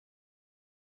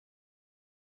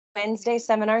Wednesday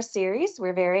seminar series.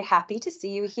 We're very happy to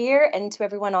see you here, and to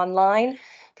everyone online,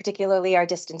 particularly our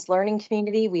distance learning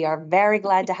community. We are very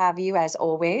glad to have you as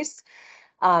always.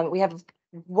 We have a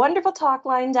wonderful talk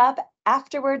lined up.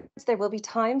 Afterwards, there will be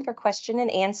time for question and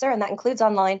answer, and that includes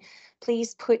online.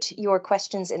 Please put your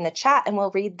questions in the chat and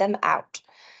we'll read them out.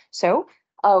 So,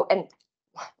 oh, and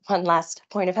one last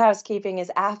point of housekeeping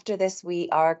is after this, we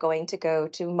are going to go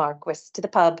to Marquis, to the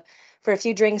pub, for a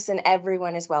few drinks, and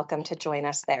everyone is welcome to join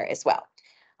us there as well.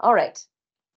 All right.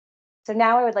 So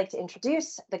now I would like to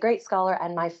introduce the great scholar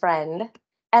and my friend,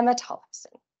 Emma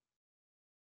Tollefsen.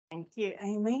 Thank you,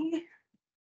 Amy.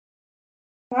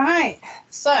 Right,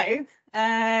 so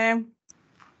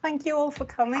thank you all for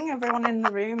coming, everyone in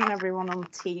the room and everyone on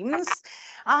Teams.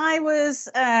 I was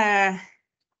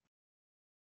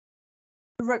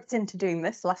roped into doing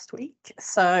this last week,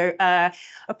 so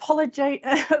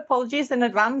apologies in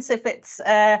advance if it's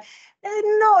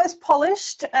not as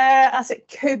polished as it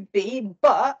could be,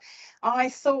 but I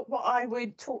thought what I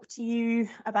would talk to you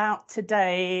about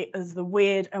today is the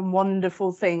weird and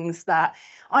wonderful things that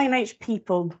Iron Age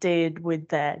people did with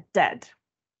their dead.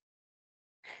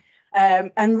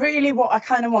 And really what I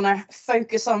kind of want to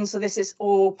focus on, so this is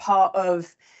all part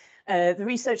of the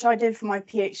research I did for my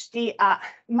PhD at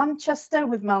Manchester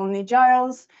with Melanie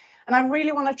Giles, and I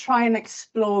really want to try and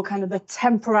explore kind of the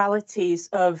temporalities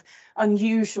of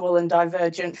unusual and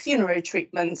divergent funerary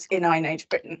treatments in Iron Age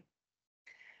Britain.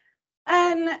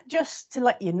 And just to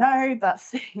let you know that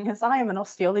seeing as I am an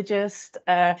osteologist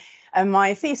and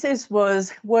my thesis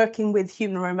was working with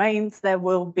human remains, there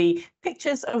will be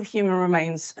pictures of human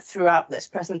remains throughout this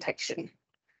presentation.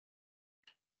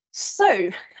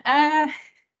 So,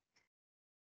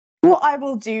 what I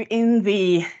will do in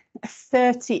the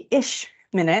 30-ish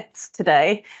minutes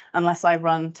today, unless I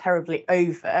run terribly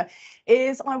over,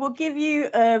 is I will give you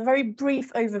a very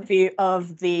brief overview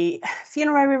of the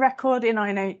funerary record in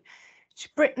Iron Age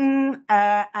Britain.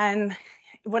 And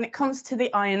when it comes to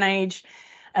the Iron Age,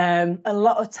 a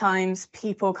lot of times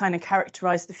people kind of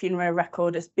characterize the funerary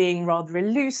record as being rather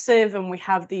elusive, and we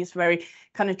have these very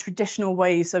kind of traditional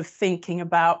ways of thinking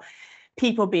about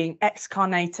people being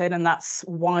excarnated, and that's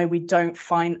why we don't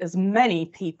find as many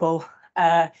people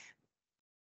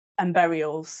and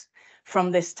burials from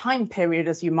this time period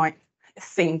as you might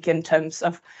think in terms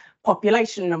of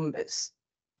population numbers.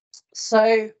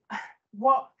 So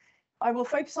what I will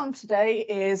focus on today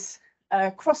is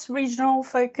a cross-regional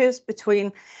focus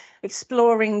between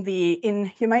exploring the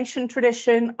inhumation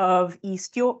tradition of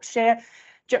East Yorkshire,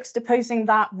 juxtaposing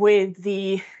that with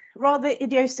the rather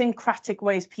idiosyncratic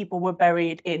ways people were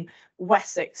buried in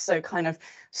Wessex, so kind of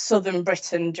southern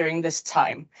Britain during this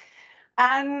time.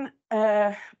 And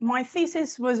my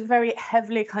thesis was very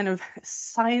heavily kind of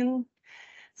sciencey,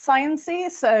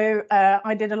 so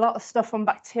I did a lot of stuff on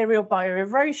bacterial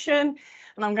bioerosion,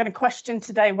 and I'm going to question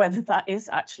today whether that is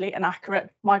actually an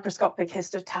accurate microscopic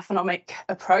histotaphonomic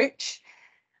approach.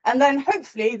 And then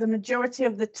hopefully the majority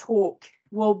of the talk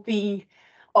will be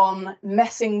on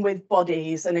messing with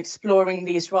bodies and exploring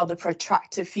these rather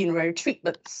protracted funerary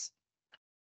treatments.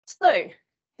 So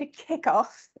to kick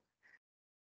off,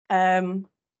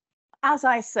 as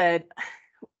I said,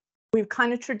 we've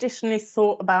kind of traditionally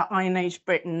thought about Iron Age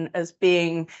Britain as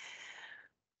being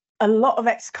a lot of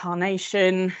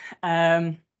excarnation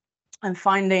and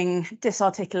finding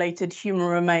disarticulated human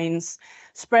remains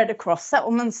spread across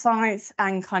settlement sites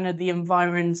and kind of the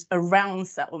environs around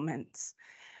settlements.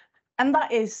 And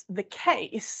that is the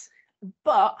case,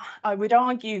 but I would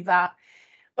argue that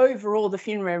overall the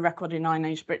funerary record in Iron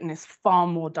Age Britain is far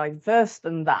more diverse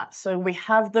than that. So we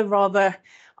have the rather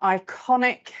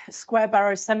iconic square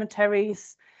barrow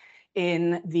cemeteries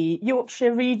in the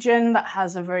Yorkshire region that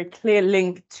has a very clear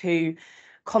link to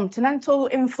continental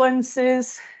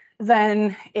influences.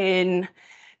 Then in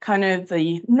kind of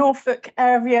the Norfolk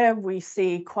area, we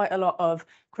see quite a lot of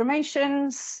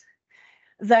cremations.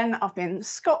 Then up in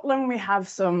Scotland, we have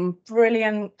some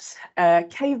brilliant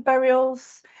cave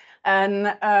burials,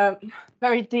 and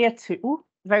very dear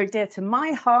to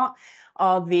my heart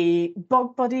are the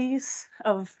bog bodies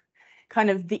of kind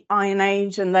of the Iron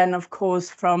Age, and then of course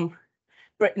from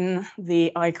Britain,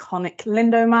 the iconic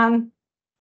Lindo Man.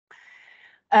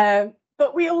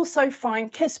 But we also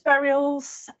find kiss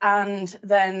burials, and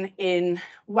then in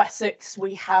Wessex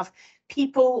we have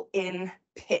people in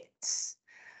pits.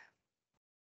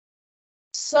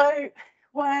 So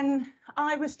when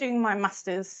I was doing my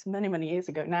master's many years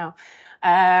ago now,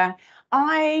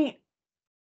 I,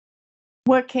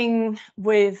 working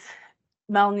with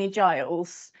Melanie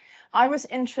Giles, I was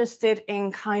interested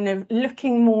in kind of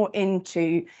looking more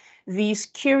into these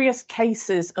curious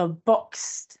cases of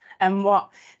boxed and what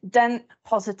Dent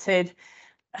posited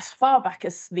as far back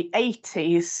as the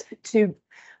 80s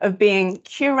of being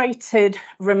curated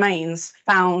remains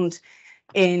found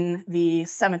in the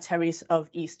cemeteries of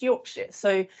East Yorkshire.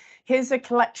 So here's a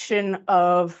collection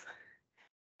of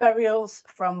burials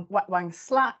from Wetwang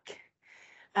Slack,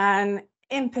 and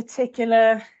in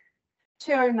particular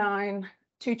 209,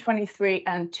 223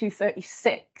 and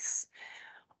 236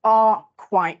 are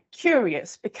quite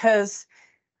curious because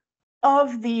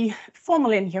of the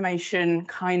formal inhumation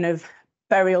kind of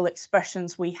burial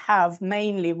expressions we have.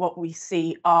 Mainly what we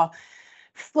see are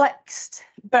flexed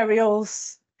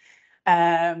burials,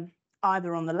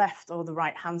 either on the left or the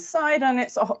right hand side, and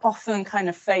it's often kind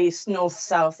of faced north,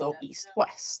 south or east,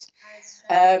 west.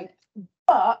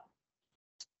 But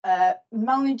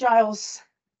Melanie Giles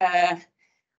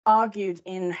argued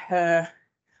in her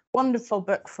wonderful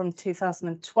book from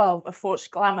 2012, A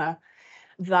Forged Glamour,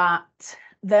 that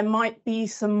there might be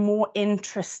some more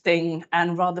interesting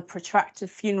and rather protracted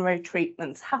funerary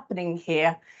treatments happening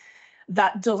here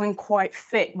that doesn't quite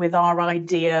fit with our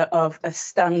idea of a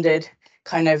standard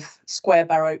kind of square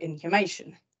barrow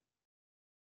inhumation.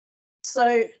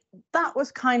 So that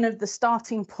was kind of the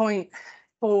starting point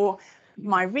for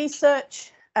my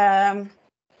research. But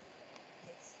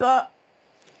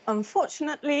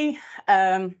unfortunately,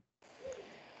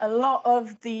 a lot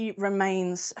of the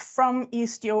remains from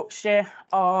East Yorkshire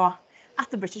are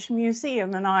at the British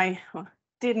Museum, and I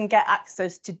didn't get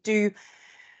access to do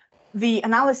the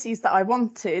analyses that I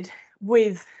wanted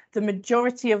with the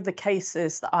majority of the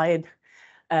cases that I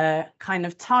had kind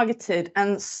of targeted.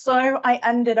 And so I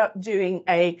ended up doing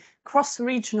a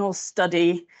cross-regional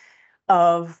study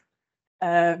of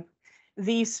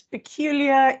these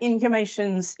peculiar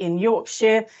inhumations in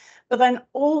Yorkshire, but then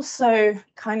also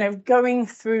kind of going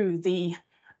through the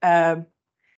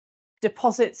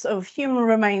deposits of human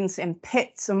remains in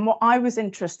pits. And what I was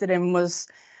interested in was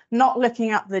not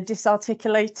looking at the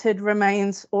disarticulated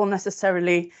remains or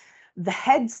necessarily the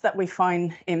heads that we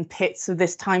find in pits of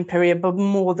this time period, but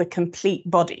more the complete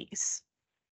bodies.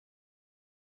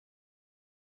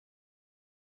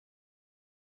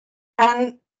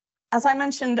 And as I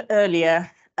mentioned earlier,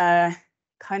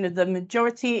 kind of the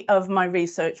majority of my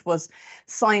research was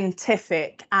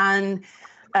scientific, and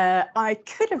I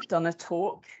could have done a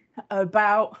talk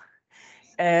about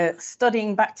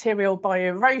studying bacterial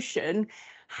bioerosion.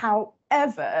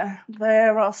 However,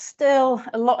 there are still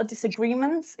a lot of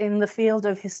disagreements in the field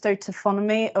of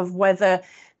histotophonomy of whether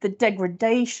the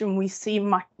degradation we see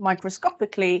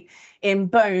microscopically in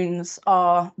bones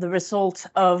are the result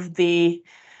of the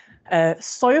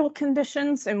soil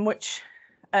conditions in which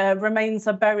remains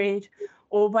are buried,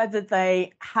 or whether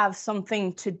they have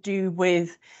something to do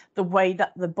with the way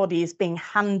that the body is being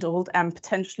handled and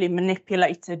potentially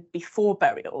manipulated before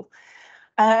burial.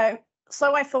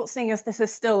 So I thought, seeing as this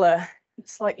is still a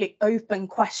slightly open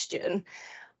question,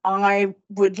 I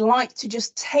would like to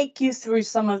just take you through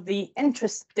some of the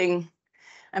interesting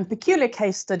and peculiar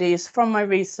case studies from my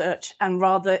research and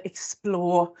rather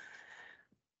explore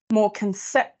more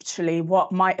conceptually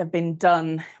what might have been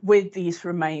done with these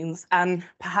remains, and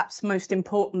perhaps most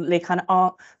importantly, kind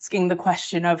of asking the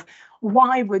question of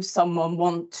why would someone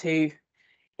want to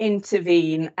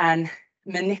intervene and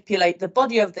manipulate the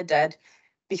body of the dead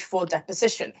before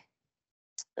deposition.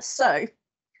 So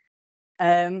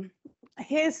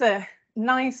here's a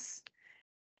nice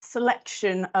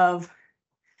selection of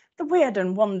the weird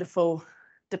and wonderful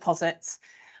deposits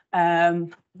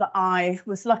that I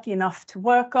was lucky enough to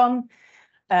work on.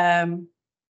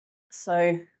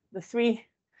 So the three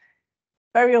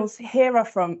burials here are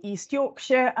from East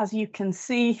Yorkshire. As you can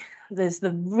see, there's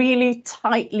the really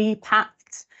tightly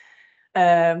packed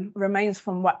remains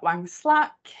from Wetwang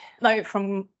Slack. No,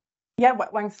 from, yeah,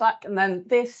 Wetwang Slack. And then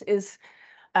this is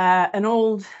an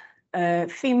old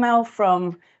female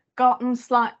from Garton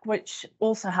Slack, which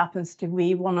also happens to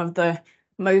be one of the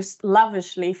most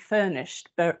lavishly furnished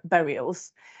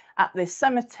burials at this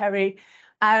cemetery.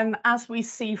 And as we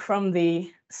see from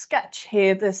the sketch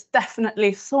here, there's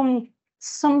definitely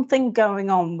something going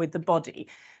on with the body.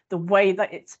 The way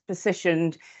that it's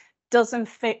positioned doesn't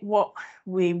fit what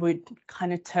we would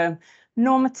kind of term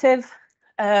normative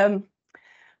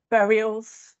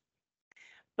burials,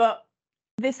 but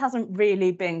this hasn't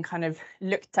really been kind of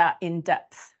looked at in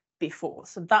depth before.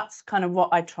 So that's kind of what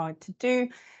I tried to do.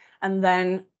 And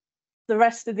then the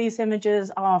rest of these images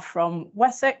are from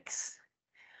Wessex.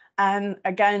 And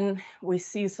again, we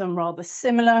see some rather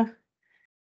similar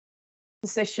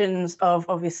positions of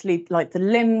obviously like the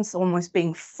limbs almost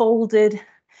being folded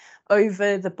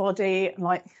over the body,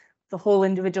 like the whole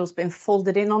individual's been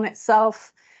folded in on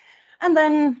itself. And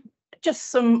then just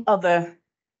some other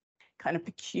kind of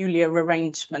peculiar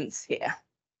arrangements here.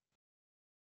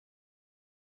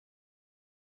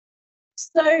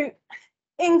 So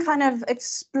in kind of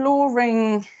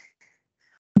exploring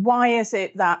why is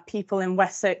it that people in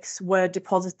Wessex were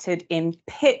deposited in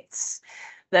pits,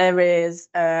 there is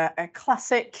a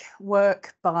classic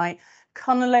work by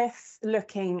Cunliffe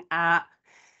looking at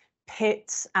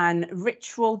pits and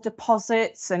ritual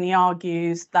deposits, and he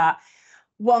argues that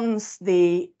once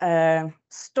the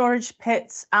storage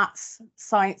pits at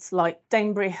sites like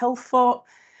Danebury Hillfort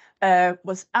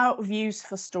was out of use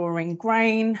for storing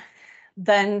grain,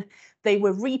 then they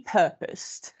were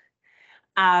repurposed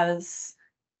as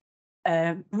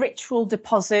ritual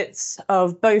deposits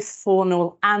of both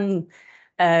faunal and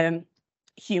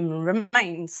human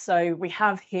remains. So we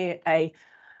have here a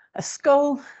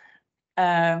skull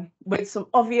with some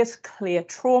obvious clear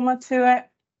trauma to it.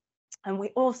 And we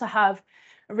also have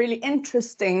a really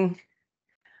interesting,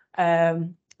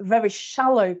 very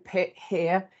shallow pit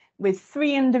here with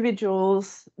 3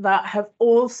 individuals that have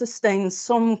all sustained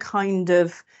some kind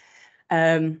of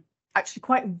actually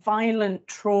quite violent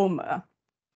trauma.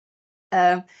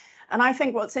 And I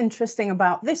think what's interesting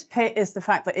about this pit is the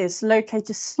fact that it's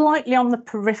located slightly on the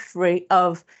periphery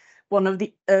of one of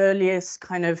the earliest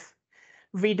kind of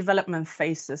redevelopment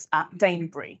phases at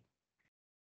Danebury.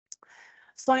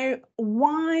 So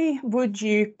why would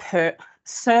you put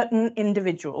certain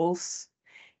individuals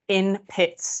in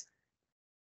pits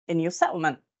in your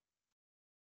settlement?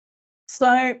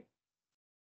 So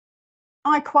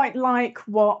I quite like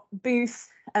what Booth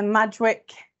and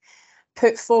Madgwick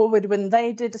put forward when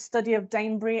they did a study of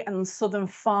Danebury and Southern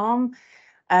Farm.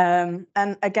 And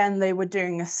again, they were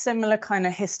doing a similar kind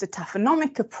of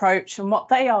histotaphonomic approach. And what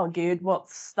they argued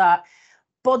was that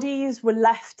bodies were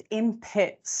left in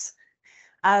pits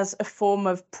as a form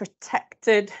of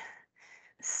protected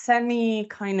semi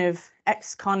kind of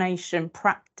excarnation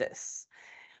practice,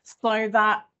 so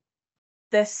that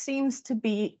there seems to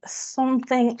be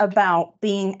something about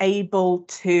being able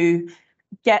to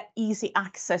get easy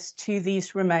access to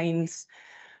these remains,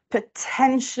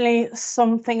 potentially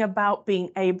something about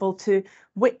being able to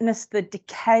witness the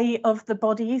decay of the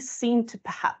bodies seemed to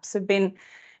perhaps have been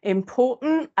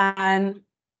important. And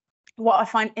what I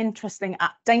find interesting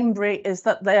at Danebury is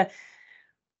that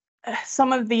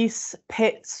some of these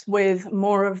pits with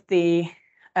more of the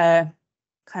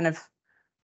kind of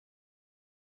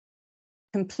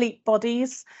complete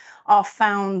bodies are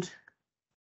found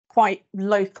quite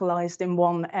localized in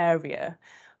one area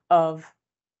of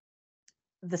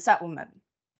the settlement.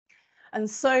 And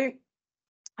so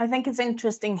I think it's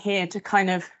interesting here to kind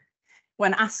of,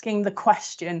 when asking the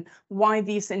question, why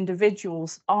these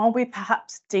individuals, are we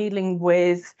perhaps dealing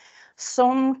with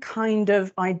some kind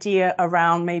of idea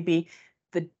around maybe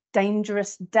the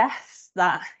dangerous death,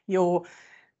 that your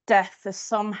death has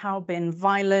somehow been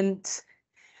violent,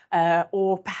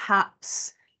 or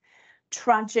perhaps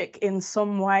tragic in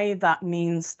some way, that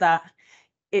means that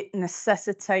it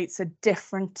necessitates a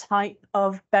different type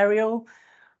of burial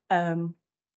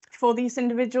for these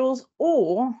individuals?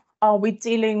 Or are we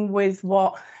dealing with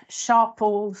what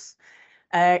Sharples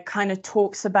kind of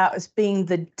talks about as being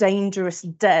the dangerous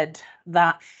dead,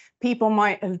 that people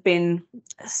might have been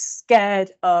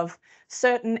scared of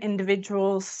certain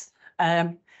individuals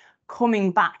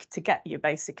coming back to get you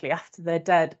basically after they're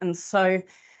dead, and so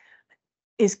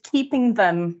is keeping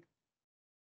them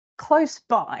close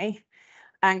by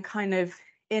and kind of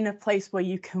in a place where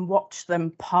you can watch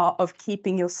them part of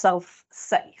keeping yourself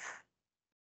safe.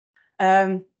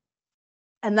 And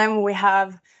then we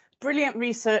have brilliant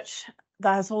research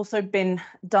that has also been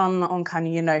done on kind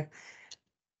of, you know,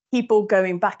 people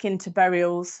going back into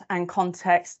burials and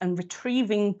context and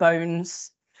retrieving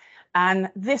bones.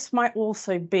 And this might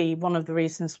also be one of the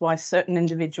reasons why certain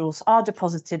individuals are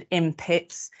deposited in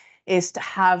pits, is to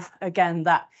have, again,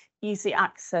 that easy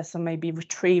access and maybe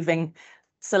retrieving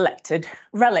selected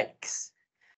relics.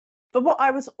 But what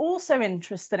I was also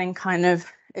interested in kind of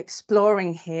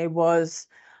exploring here was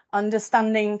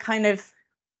understanding kind of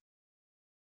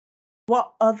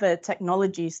what other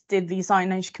technologies did these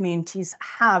Iron Age communities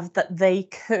have that they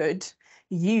could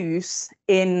use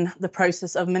in the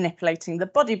process of manipulating the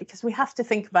body, because we have to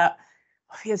think about,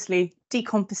 obviously,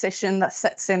 decomposition that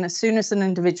sets in as soon as an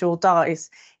individual dies.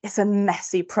 It's a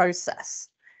messy process.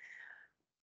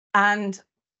 And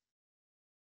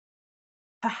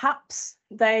perhaps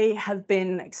they have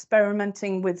been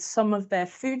experimenting with some of their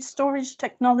food storage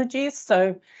technologies.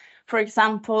 So, for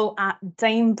example, at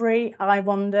Danebury, I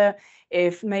wonder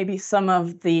if maybe some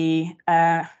of the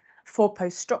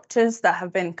four-post structures that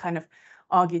have been kind of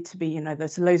argued to be, you know,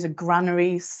 there's loads of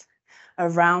granaries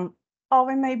around are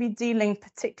we maybe dealing,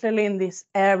 particularly in this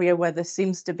area where there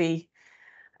seems to be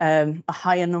a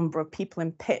higher number of people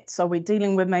in pits, are we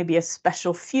dealing with maybe a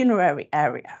special funerary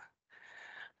area?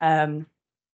 And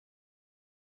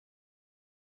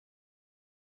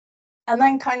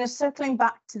then kind of circling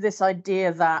back to this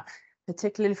idea that,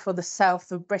 particularly for the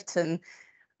south of Britain,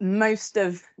 most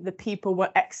of the people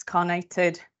were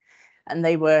excarnated and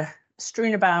they were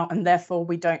strewn about, and therefore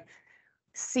we don't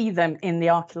see them in the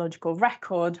archaeological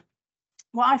record.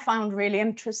 What I found really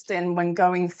interesting when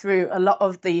going through a lot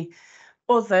of the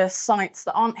other sites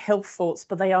that aren't hill forts,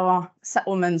 but they are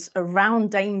settlements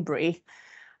around Danebury,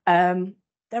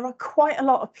 there are quite a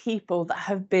lot of people that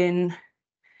have been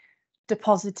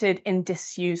deposited in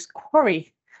disused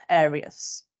quarry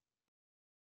areas.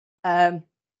 And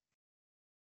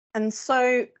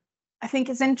so I think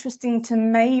it's interesting to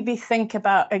maybe think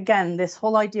about, again, this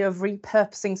whole idea of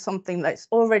repurposing something that's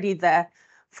already there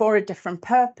for a different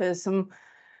purpose. And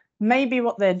maybe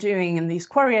what they're doing in these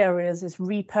quarry areas is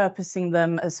repurposing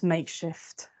them as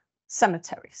makeshift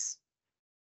cemeteries.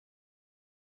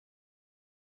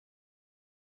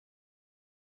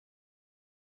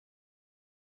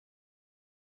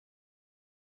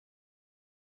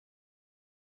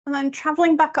 And then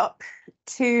traveling back up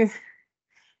to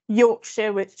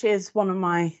Yorkshire, which is one of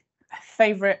my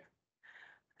favourite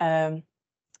kind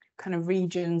of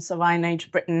regions of Iron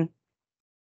Age Britain.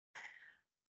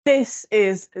 This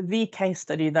is the case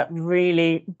study that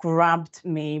really grabbed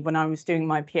me when I was doing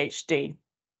my PhD.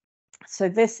 So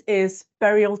this is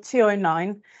burial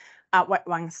 209 at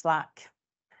Wetwang Slack.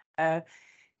 And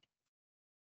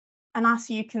as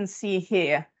you can see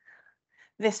here,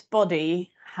 this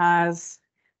body has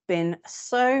been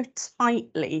so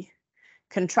tightly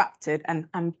contracted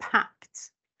and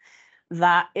packed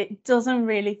that it doesn't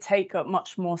really take up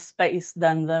much more space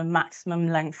than the maximum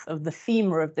length of the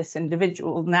femur of this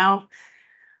individual. Now,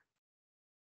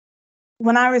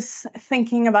 when I was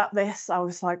thinking about this, I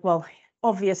was like, well,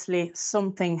 obviously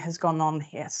something has gone on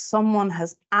here. Someone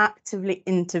has actively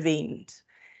intervened.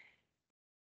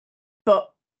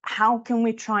 But how can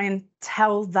we try and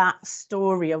tell that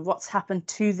story of what's happened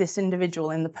to this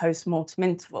individual in the post-mortem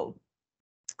interval?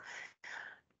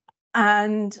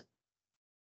 And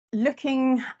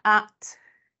looking at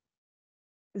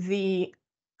the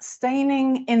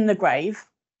staining in the grave,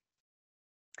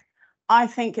 I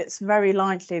think it's very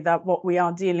likely that what we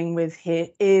are dealing with here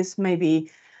is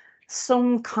maybe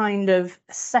some kind of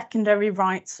secondary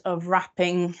rites of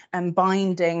wrapping and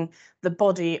binding the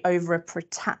body over a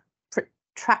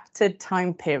protracted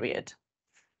time period.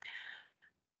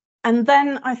 And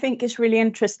then I think it's really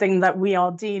interesting that we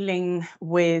are dealing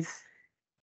with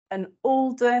an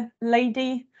older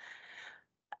lady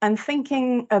and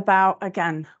thinking about,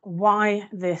 again, why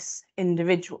this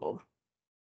individual?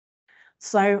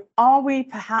 So are we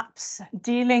perhaps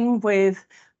dealing with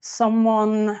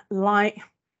someone like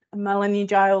Melanie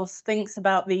Giles thinks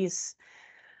about these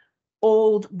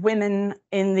old women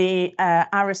in the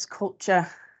Aris culture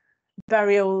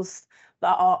burials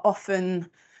that are often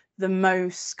the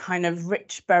most kind of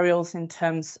rich burials in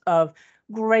terms of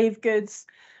grave goods?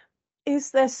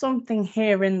 Is there something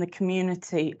here in the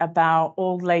community about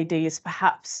old ladies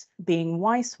perhaps being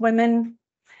wise women,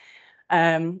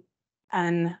 and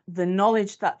the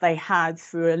knowledge that they had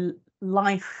through a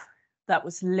life that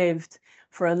was lived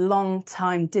for a long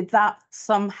time? Did that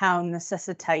somehow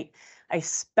necessitate a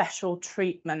special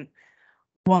treatment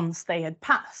once they had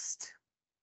passed?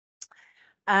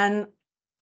 And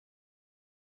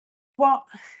what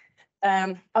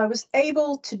I was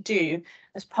able to do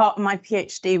as part of my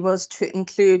PhD was to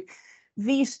include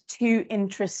these two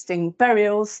interesting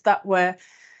burials that were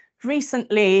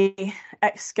recently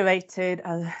excavated,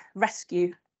 a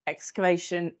rescue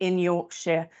excavation in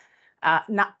Yorkshire at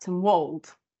Knapton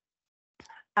Wold.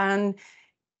 And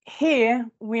here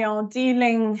we are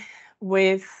dealing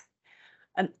with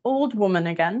an old woman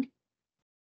again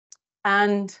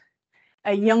and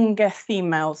a younger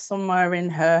female, somewhere in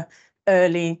her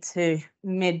early to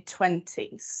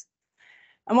mid-20s.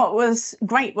 And what was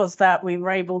great was that we were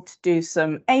able to do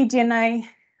some aDNA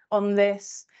on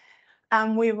this,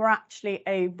 and we were actually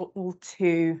able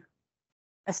to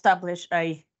establish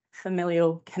a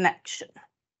familial connection.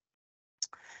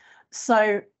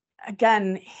 So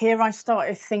again, here I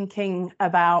started thinking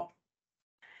about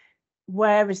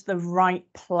where is the right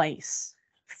place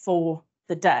for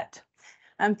the dead.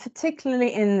 And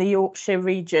particularly in the Yorkshire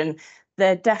region,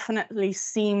 there definitely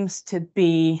seems to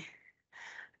be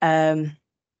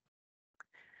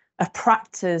a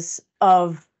practice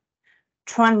of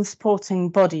transporting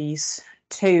bodies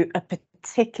to a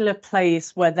particular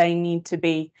place where they need to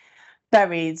be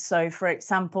buried. So, for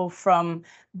example, from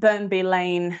Burnby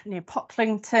Lane near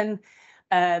Pocklington,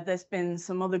 there's been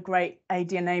some other great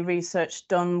ADNA research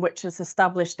done, which has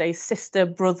established a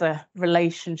sister-brother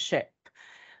relationship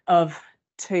of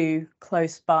two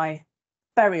close by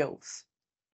burials.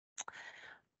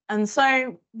 And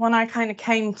so when I kind of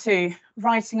came to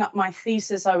writing up my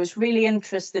thesis, I was really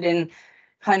interested in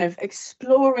kind of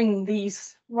exploring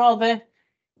these rather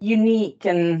unique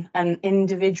and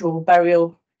individual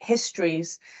burial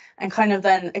histories, and kind of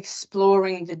then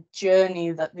exploring the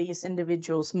journey that these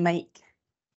individuals make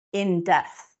in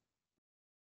death.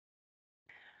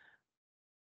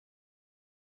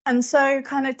 And so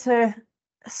kind of to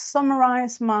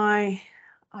summarize my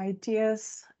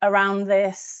ideas around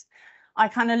this, I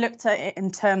kind of looked at it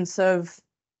in terms of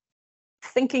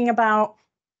thinking about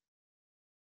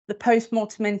the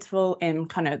post-mortem interval in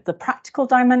kind of the practical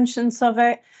dimensions of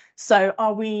it. So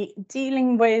are we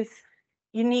dealing with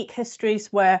unique histories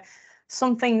where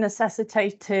something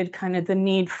necessitated kind of the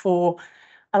need for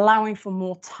allowing for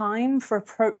more time for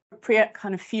appropriate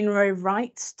kind of funerary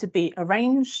rites to be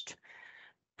arranged,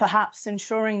 perhaps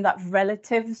ensuring that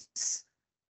relatives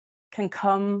can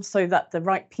come so that the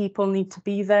right people need to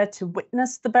be there to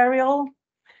witness the burial?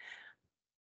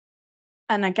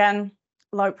 And again,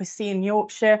 like we see in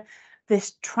Yorkshire,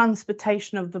 this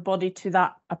transportation of the body to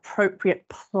that appropriate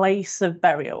place of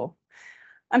burial,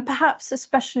 and perhaps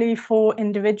especially for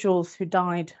individuals who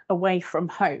died away from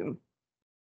home.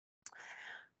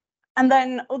 And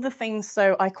then other things,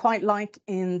 so I quite like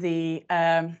in the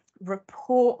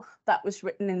report that was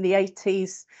written in the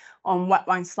 80s on wet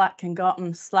wine slack and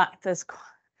garden slack, there's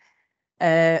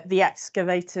the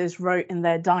excavators wrote in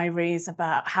their diaries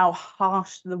about how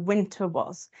harsh the winter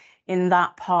was in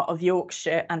that part of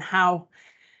Yorkshire and how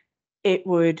it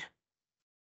would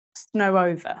snow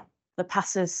over. The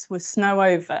passes would snow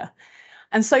over.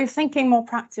 And so thinking more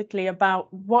practically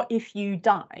about what if you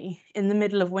die in the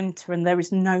middle of winter and there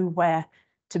is nowhere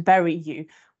to bury you,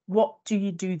 what do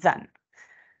you do then?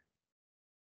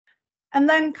 And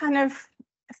then kind of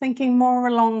thinking more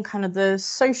along kind of the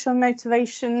social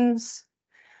motivations.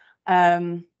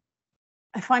 I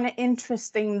find it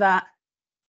interesting that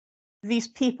these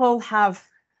people have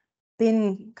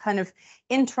been kind of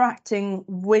interacting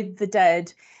with the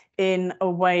dead in a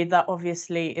way that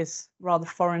obviously is rather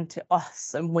foreign to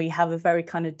us, and we have a very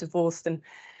kind of divorced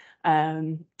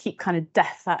and keep kind of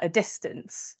death at a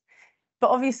distance. But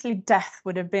obviously death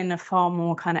would have been a far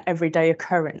more kind of everyday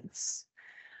occurrence.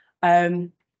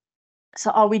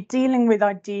 So are we dealing with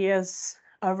ideas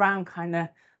around kind of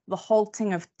the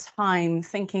halting of time,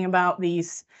 thinking about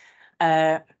these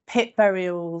pit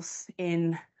burials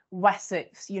in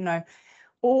Wessex, you know,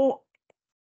 or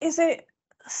is it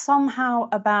somehow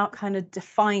about kind of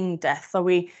defying death? Are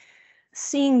we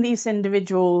seeing these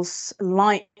individuals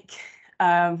like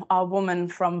our woman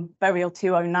from Burial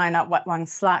 209 at Wetwine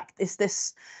Slack? Is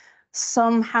this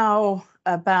somehow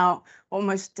about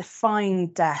almost defying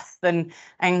death?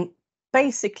 And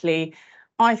basically,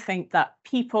 I think that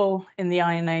people in the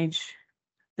Iron Age,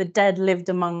 the dead lived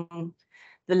among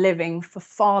the living for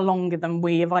far longer than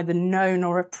we have either known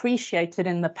or appreciated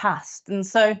in the past. And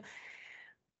so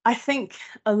I think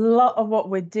a lot of what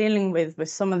we're dealing with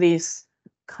some of these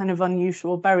kind of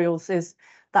unusual burials is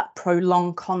that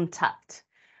prolonged contact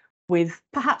with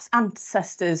perhaps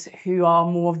ancestors who are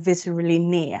more viscerally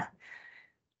near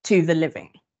to the living.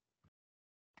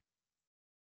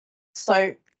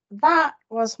 So that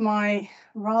was my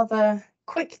rather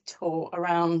quick tour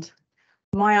around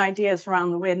my ideas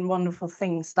around the weird and wonderful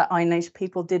things that Iron Age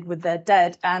people did with their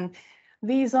dead. And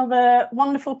these are the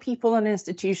wonderful people and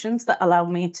institutions that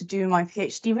allowed me to do my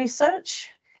PhD research.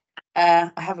 I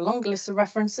have a long list of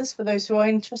references for those who are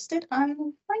interested,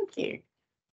 and thank you.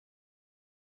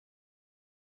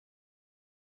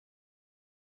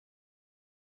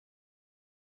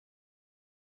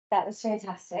 That was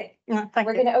fantastic. We're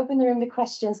going to open the room to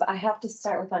questions, but I have to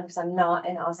start with one because I'm not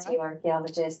an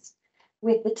osteoarchaeologist.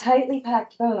 With the tightly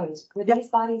packed bones, were these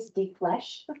bodies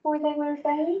defleshed before they were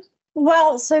buried?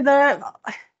 Well, so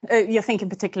you're thinking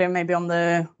particularly maybe on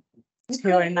the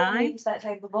 209. That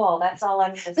type of ball. That's all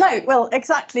I'm just No, well,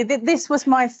 exactly. This was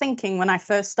my thinking when I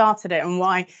first started it, and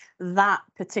why that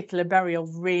particular burial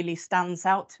really stands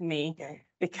out to me. Okay.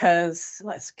 Because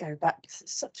let's go back. This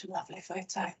is such a lovely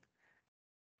photo.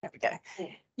 There we go.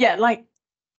 Yeah, like,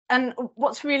 and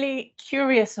what's really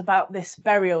curious about this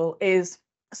burial is,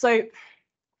 so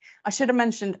I should have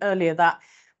mentioned earlier that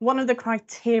one of the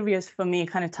criteria for me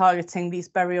kind of targeting these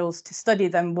burials to study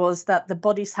them was that the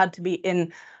bodies had to be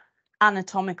in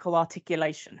anatomical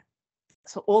articulation.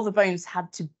 So all the bones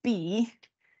had to be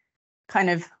kind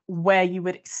of where you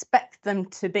would expect them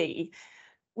to be,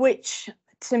 which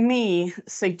to me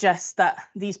suggests that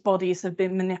these bodies have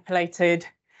been manipulated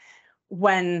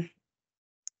when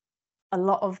a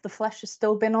lot of the flesh has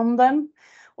still been on them,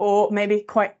 or maybe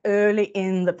quite early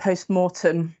in the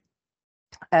post-mortem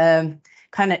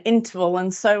kind of interval.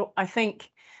 And so I think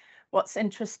what's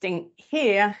interesting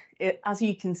here, as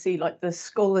you can see, like the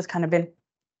skull has kind of been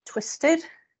twisted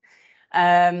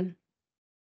and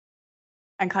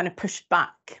kind of pushed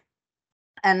back.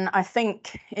 And I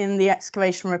think in the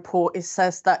excavation report, it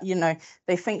says that, you know,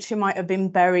 they think she might have been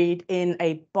buried in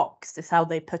a box, is how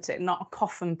they put it, not a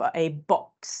coffin, but a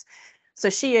box.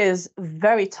 So she is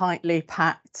very tightly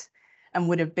packed and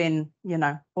would have been, you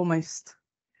know, almost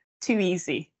too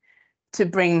easy to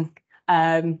bring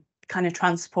kind of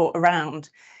transport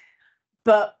around.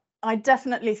 But I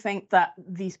definitely think that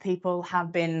these people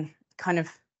have been kind of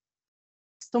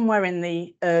somewhere in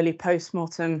the early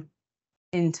post-mortem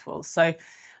interval. So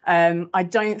I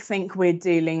don't think we're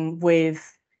dealing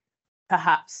with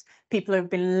perhaps people who have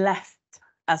been left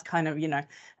as kind of, you know,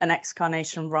 an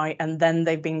excarnation rite, and then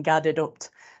they've been gathered up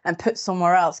and put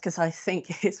somewhere else, because I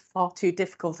think it's far too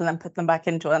difficult to then put them back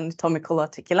into anatomical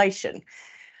articulation.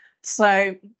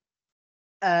 So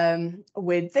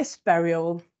with this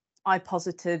burial, I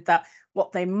posited that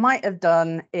what they might have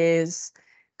done is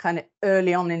kind of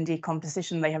early on in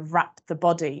decomposition, they have wrapped the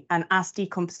body. And as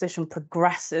decomposition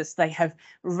progresses, they have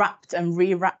wrapped and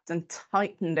rewrapped and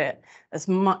tightened it as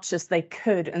much as they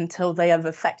could until they have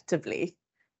effectively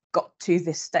got to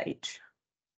this stage.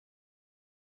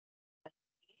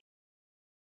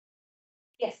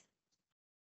 Yes.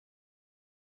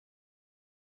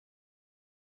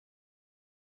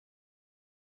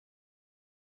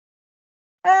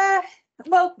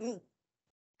 Well,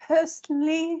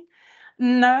 personally,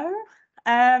 no.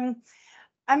 I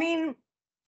mean,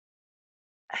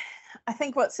 I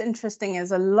think what's interesting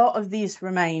is a lot of these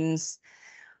remains,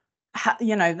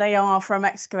 you know, they are from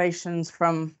excavations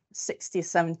from 60s,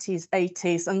 70s,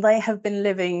 80s, and they have been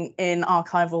living in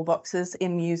archival boxes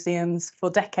in museums for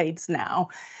decades now.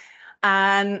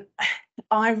 And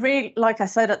I really, like I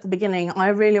said at the beginning, I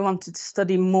really wanted to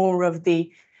study more of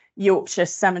the Yorkshire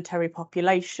cemetery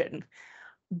population,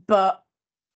 but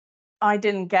I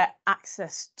didn't get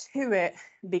access to it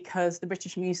because the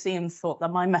British Museum thought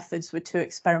that my methods were too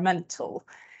experimental.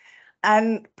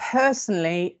 And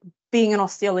personally, being an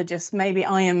osteologist, maybe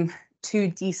I am too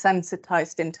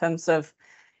desensitized in terms of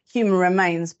human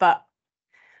remains, but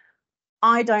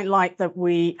I don't like that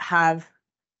we have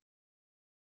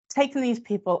taken these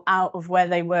people out of where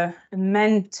they were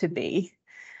meant to be,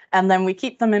 and then we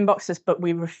keep them in boxes, but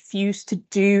we refuse to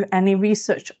do any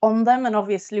research on them. And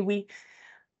obviously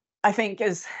I think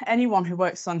as anyone who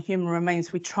works on human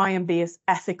remains, we try and be as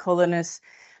ethical and as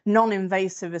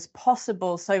non-invasive as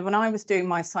possible. So when I was doing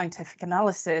my scientific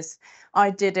analysis,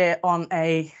 I did it on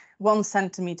a 1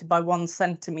 centimeter by 1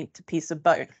 centimeter piece of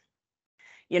bone.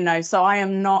 You know, so I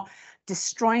am not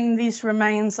destroying these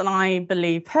remains, and I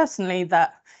believe personally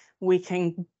that we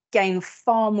can gain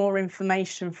far more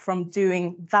information from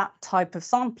doing that type of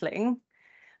sampling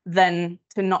than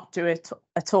to not do it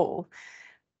at all.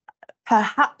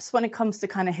 Perhaps when it comes to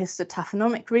kind of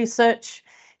histotaphonomic research,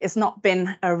 it's not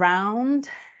been around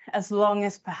as long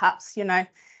as perhaps, you know,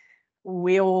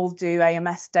 we all do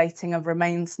AMS dating of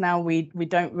remains now. We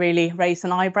don't really raise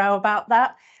an eyebrow about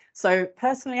that. So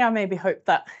personally, I maybe hope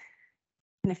that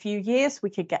in a few years we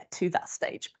could get to that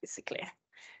stage, basically.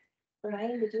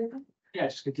 Brian, did you? Yeah,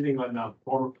 just continuing on the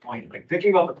former point, like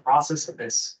thinking about the process of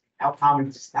this, how common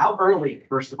is this, how early,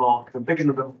 first of all, 'cause I'm thinking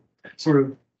of the sort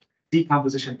of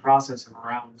decomposition process of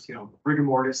around, you know, rigor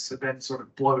mortis, and then sort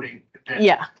of bloating, and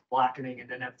then blackening, and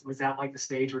then was that like the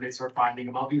stage where they start finding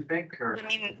them up, you think? Or I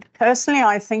mean, personally,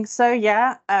 I think so,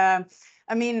 yeah.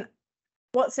 I mean,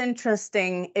 what's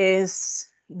interesting is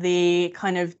the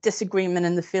kind of disagreement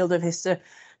in the field of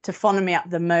histotaphonomy at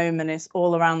the moment is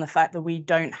all around the fact that we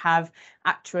don't have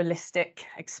actualistic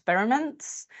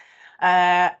experiments.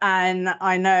 And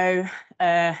I know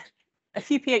a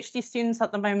few PhD students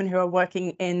at the moment who are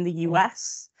working in the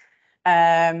US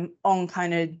on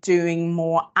kind of doing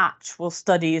more actual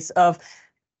studies of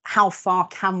how far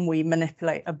can we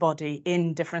manipulate a body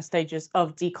in different stages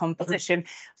of decomposition.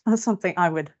 That's something I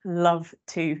would love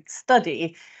to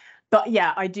study. But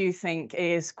yeah, I do think it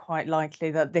is quite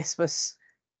likely that this was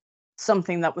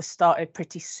something that was started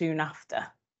pretty soon after.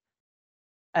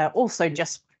 Also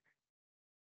just,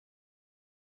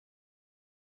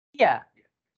 yeah.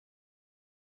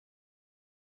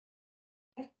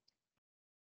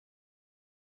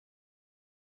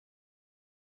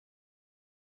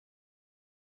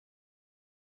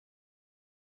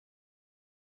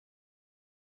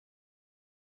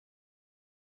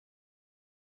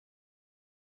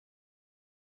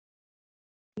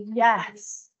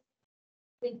 Yes.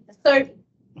 So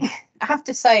I have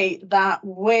to say that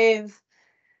with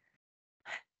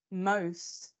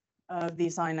most of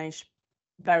these Iron Age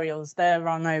burials, there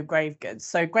are no grave goods.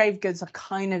 So grave goods are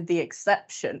kind of the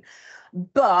exception.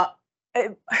 But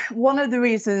one of the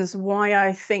reasons why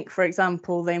I think, for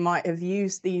example, they might have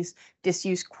used these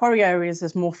disused quarry areas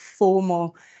as more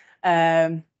formal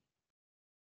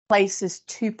places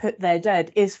to put their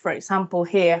dead is, for example,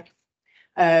 here,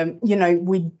 you know,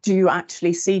 we do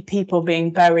actually see people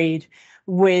being buried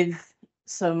with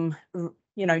some,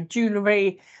 you know,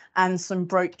 jewellery and some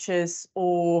brooches,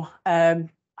 or I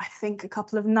think a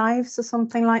couple of knives or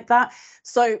something like that.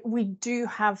 So we do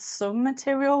have some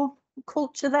material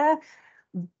culture there,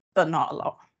 but not a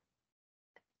lot.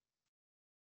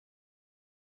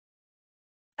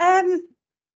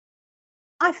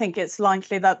 I think it's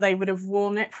likely that they would have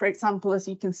worn it. For example, as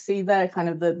you can see there, kind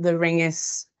of the ring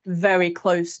is very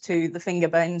close to the finger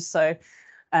bones. So,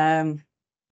 and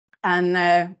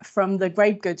from the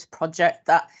grave goods project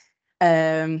that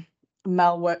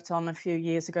Mel worked on a few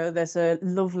years ago, there's a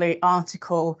lovely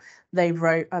article they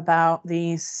wrote about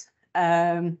these,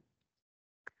 oh,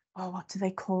 what do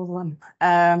they call them?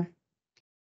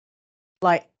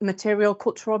 Like material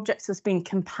cultural objects as being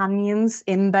companions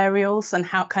in burials, and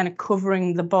how kind of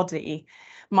covering the body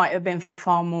might have been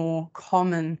far more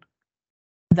common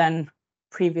than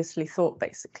previously thought,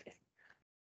 basically.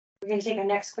 We're going to take our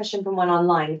next question from one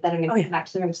online. Then I'm going to come back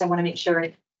to the room because I want to make sure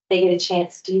they get a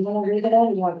chance. Do you want to read it out or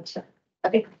do you want me to?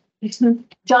 Okay.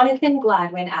 Jonathan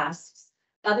Gladwin asks,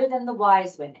 other than the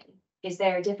wise women, is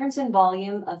there a difference in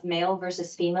volume of male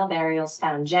versus female burials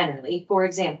found generally? For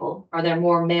example, are there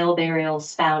more male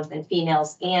burials found than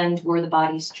females, and were the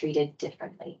bodies treated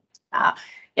differently?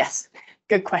 Yes,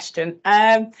 good question.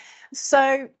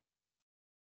 So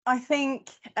I think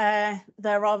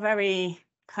there are very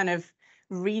kind of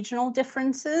regional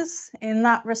differences in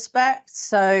that respect.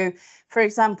 So, for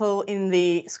example, in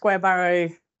the Square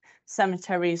Barrow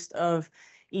cemeteries of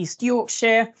East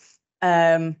Yorkshire,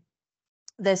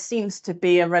 there seems to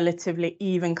be a relatively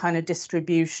even kind of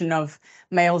distribution of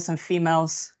males and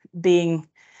females being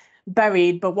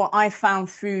buried. But what I found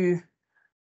through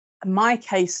my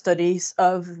case studies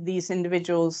of these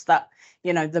individuals that,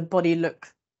 you know, the body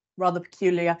looked rather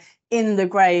peculiar in the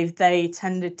grave, they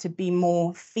tended to be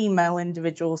more female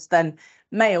individuals than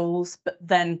males. But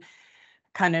then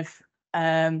kind of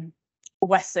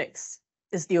Wessex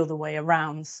is the other way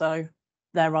around. So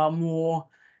there are more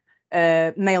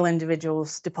male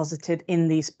individuals deposited in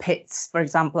these pits, for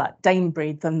example, at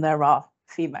Danebury, than there are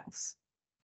females.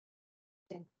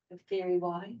 The theory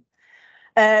why?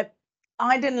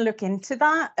 I didn't look into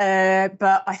that,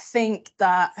 but I think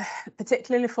that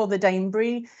particularly for the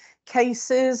Danebury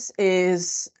cases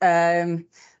is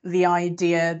the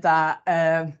idea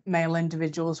that male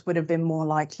individuals would have been more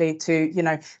likely to, you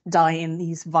know, die in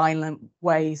these violent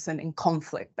ways and in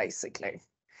conflict, basically.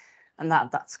 And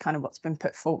that's kind of what's been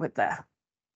put forward there.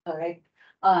 All right.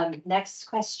 Next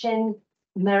question,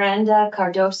 Miranda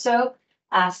Cardoso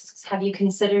asks, have you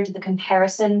considered the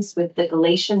comparisons with the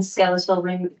Galatian skeletal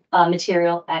ring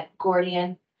material at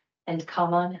Gordian and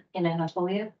Kaman in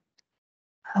Anatolia?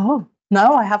 Oh,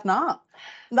 no, I have not.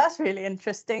 That's really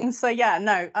interesting. So yeah,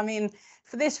 no, I mean,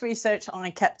 for this research,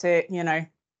 I kept it, you know,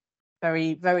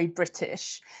 very, very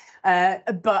British.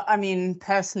 But I mean,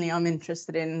 personally, I'm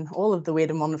interested in all of the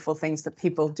weird and wonderful things that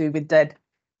people do with dead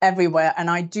everywhere. And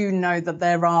I do know that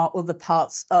there are other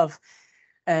parts of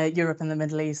Europe and the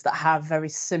Middle East that have very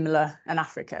similar, and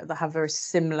Africa, that have very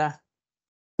similar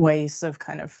ways of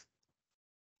kind of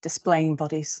displaying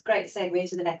bodies. Great segue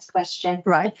to the next question.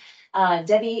 Right.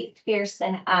 Debbie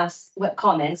Pearson asks, what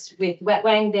comments with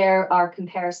Wetwang there are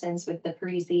comparisons with the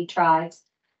Parisi tribes.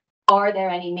 Are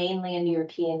there any mainland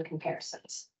European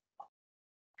comparisons?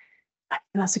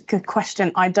 That's a good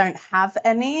question. I don't have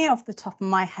any off the top of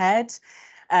my head,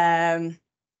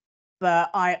 but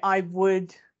I'd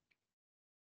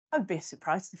be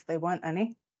surprised if there weren't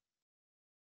any.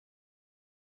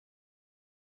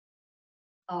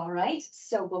 All right,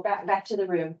 so we'll back to the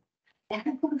room.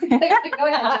 Go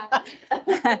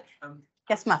ahead.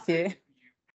 Yes, Matthew.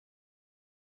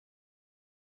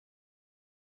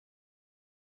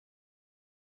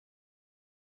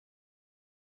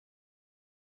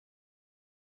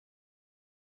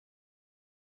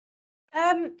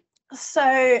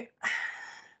 So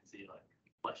See, like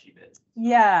fleshy bits.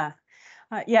 yeah,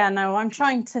 yeah, no, I'm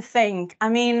trying to think. I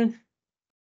mean,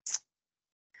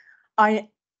 I'm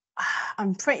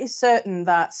pretty certain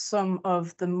that some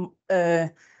of the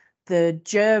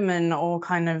German or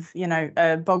kind of, you know,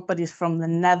 bog buddies from the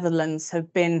Netherlands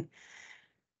have been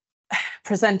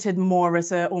presented more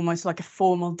as almost like a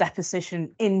formal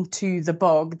deposition into the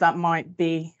bog that might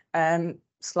be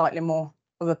slightly more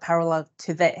of a parallel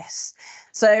to this.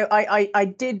 So I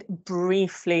did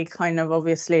briefly kind of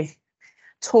obviously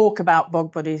talk about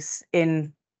bog bodies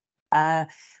in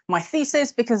my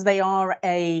thesis, because they are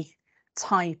a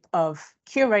type of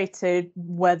curated,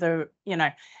 whether, you know,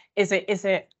 is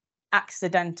it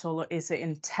accidental or is it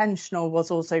intentional,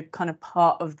 was also kind of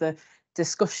part of the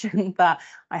discussion that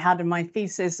I had in my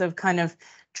thesis, of kind of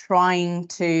trying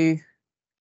to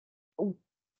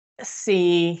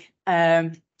see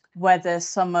whether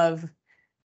some of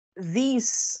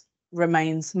these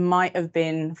remains might have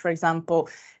been, for example,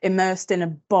 immersed in a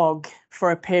bog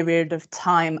for a period of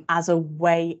time as a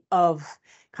way of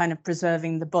kind of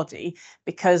preserving the body,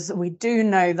 because we do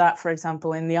know that, for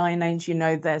example, in the Iron Age, you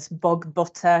know, there's bog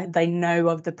butter. They know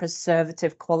of the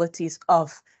preservative qualities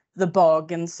of the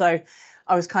bog, and so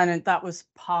I was kind of, that was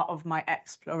part of my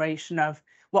exploration of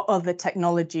what other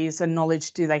technologies and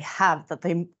knowledge do they have that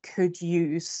they could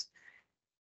use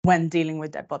when dealing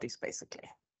with dead bodies, basically.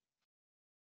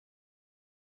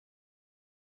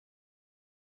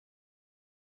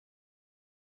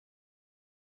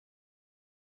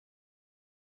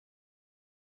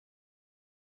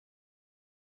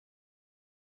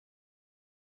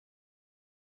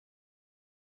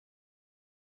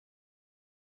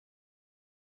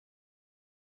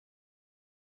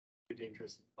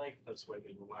 Dangerous like that's why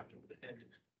they were whacked over the head,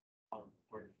 or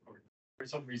for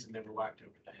some reason they were whacked over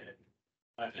the head,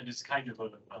 and it's kind of a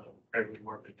fairly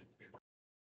morbid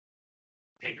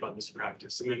take on this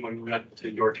practice. And then when we got to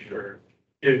Yorkshire,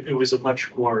 it was a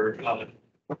much more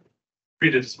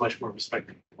treated as much more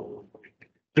respectable.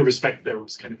 The respect there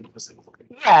was kind of implicit.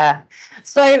 Yeah.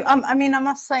 So I mean, I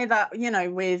must say that, you know,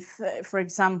 with for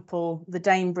example, the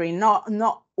Danebury,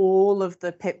 not all of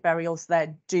the pit burials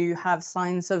there do have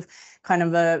signs of kind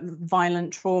of a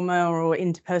violent trauma or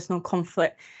interpersonal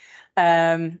conflict.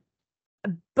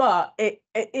 But it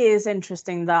is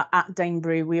interesting that at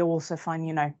Danebury we also find,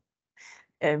 you know,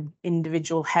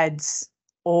 individual heads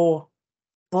or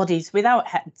bodies without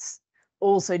heads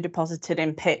also deposited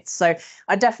in pits. So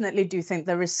I definitely do think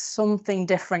there is something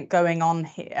different going on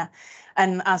here.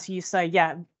 And as you say,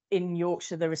 yeah, in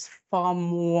Yorkshire, there is far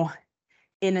more,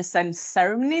 in a sense,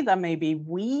 ceremony that maybe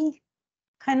we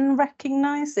can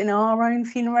recognise in our own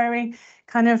funerary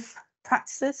kind of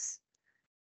practices.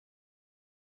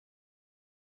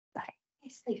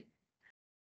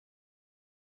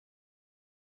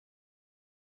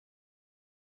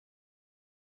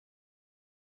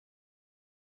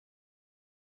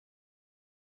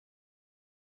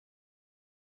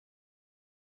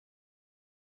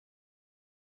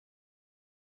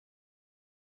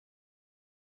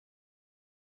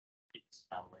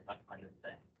 That kind of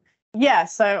thing. Yeah,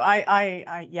 so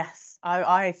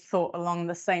I thought along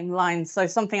the same lines. So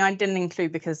something I didn't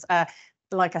include because,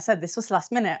 like I said, this was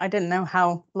last minute. I didn't know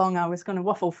how long I was going to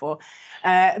waffle for.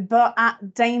 But at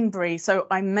Danebury, so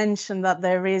I mentioned that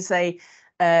there is an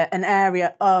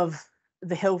area of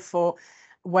the hill fort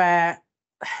where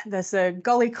there's a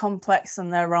gully complex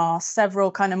and there are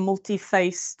several kind of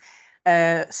multi-face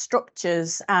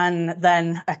structures and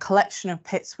then a collection of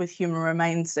pits with human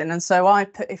remains in. And so I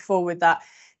put it forward that,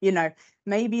 you know,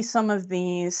 maybe some of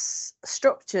these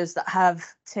structures that have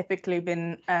typically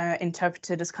been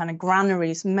interpreted as kind of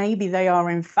granaries, maybe they are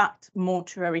in fact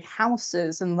mortuary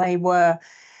houses, and they were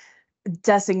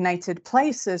designated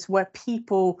places where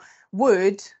people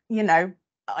would, you know,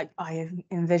 I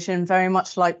envision very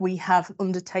much like we have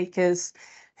undertakers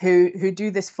who do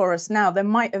this for us now. There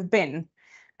might have been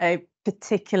a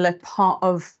particular part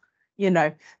of, you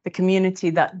know, the community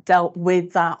that dealt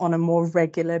with that on a more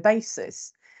regular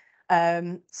basis.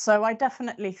 So I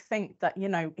definitely think that, you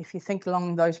know, if you think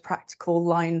along those practical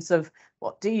lines of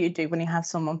what do you do when you have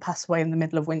someone pass away in the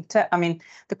middle of winter? I mean,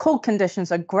 the cold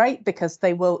conditions are great because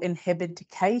they will inhibit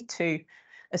decay to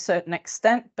a certain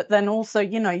extent, but then also,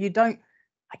 you know, you don't,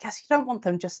 I guess you don't want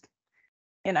them just,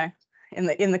 you know,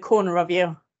 in the corner of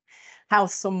your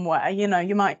house somewhere. You know,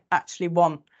 you might actually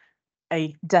want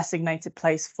a designated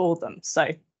place for them. So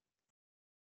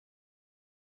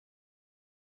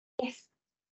Yes.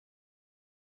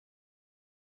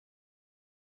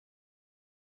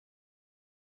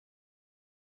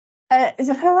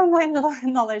 my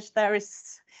knowledge there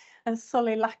is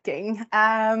sorely lacking.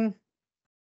 I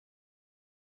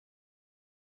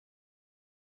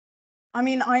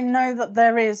mean, I know that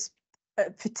there is,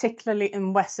 particularly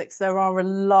in Wessex, there are a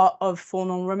lot of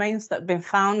faunal remains that have been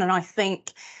found, and I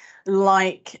think,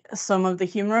 like some of the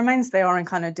human remains, they are in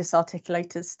kind of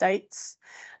disarticulated states.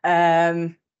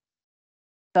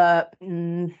 But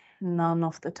none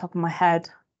off the top of my head.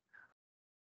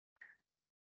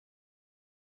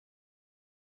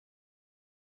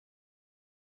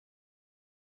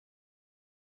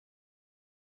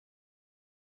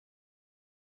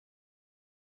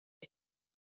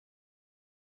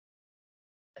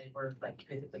 They were like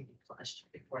physically flushed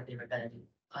before they were then,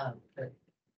 put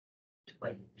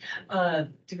away.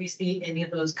 Do we see any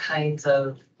of those kinds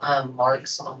of,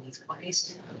 marks on these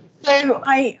bodies? So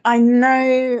I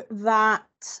know that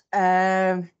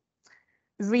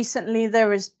recently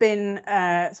there has been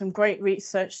some great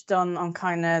research done on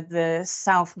kind of the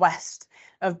southwest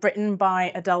of Britain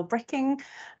by Adele Bricking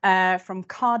from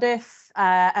Cardiff,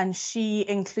 and she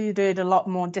included a lot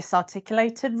more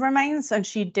disarticulated remains, and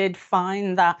she did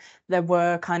find that there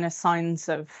were kind of signs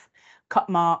of cut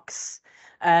marks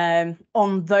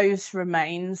on those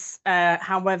remains.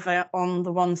 However, on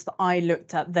the ones that I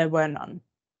looked at, there were none.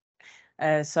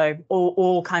 So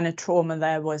all kind of trauma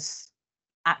there was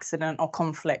accident or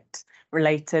conflict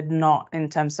related, not in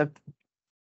terms of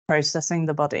processing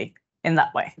the body in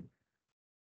that way.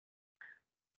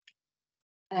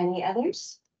 Any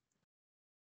others?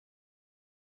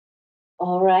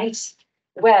 All right.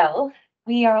 Well,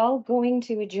 we are all going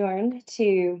to adjourn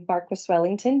to Marquis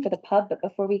Wellington for the pub, but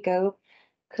before we go,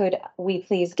 could we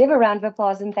please give a round of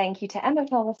applause and thank you to Emma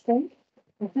Tollefsen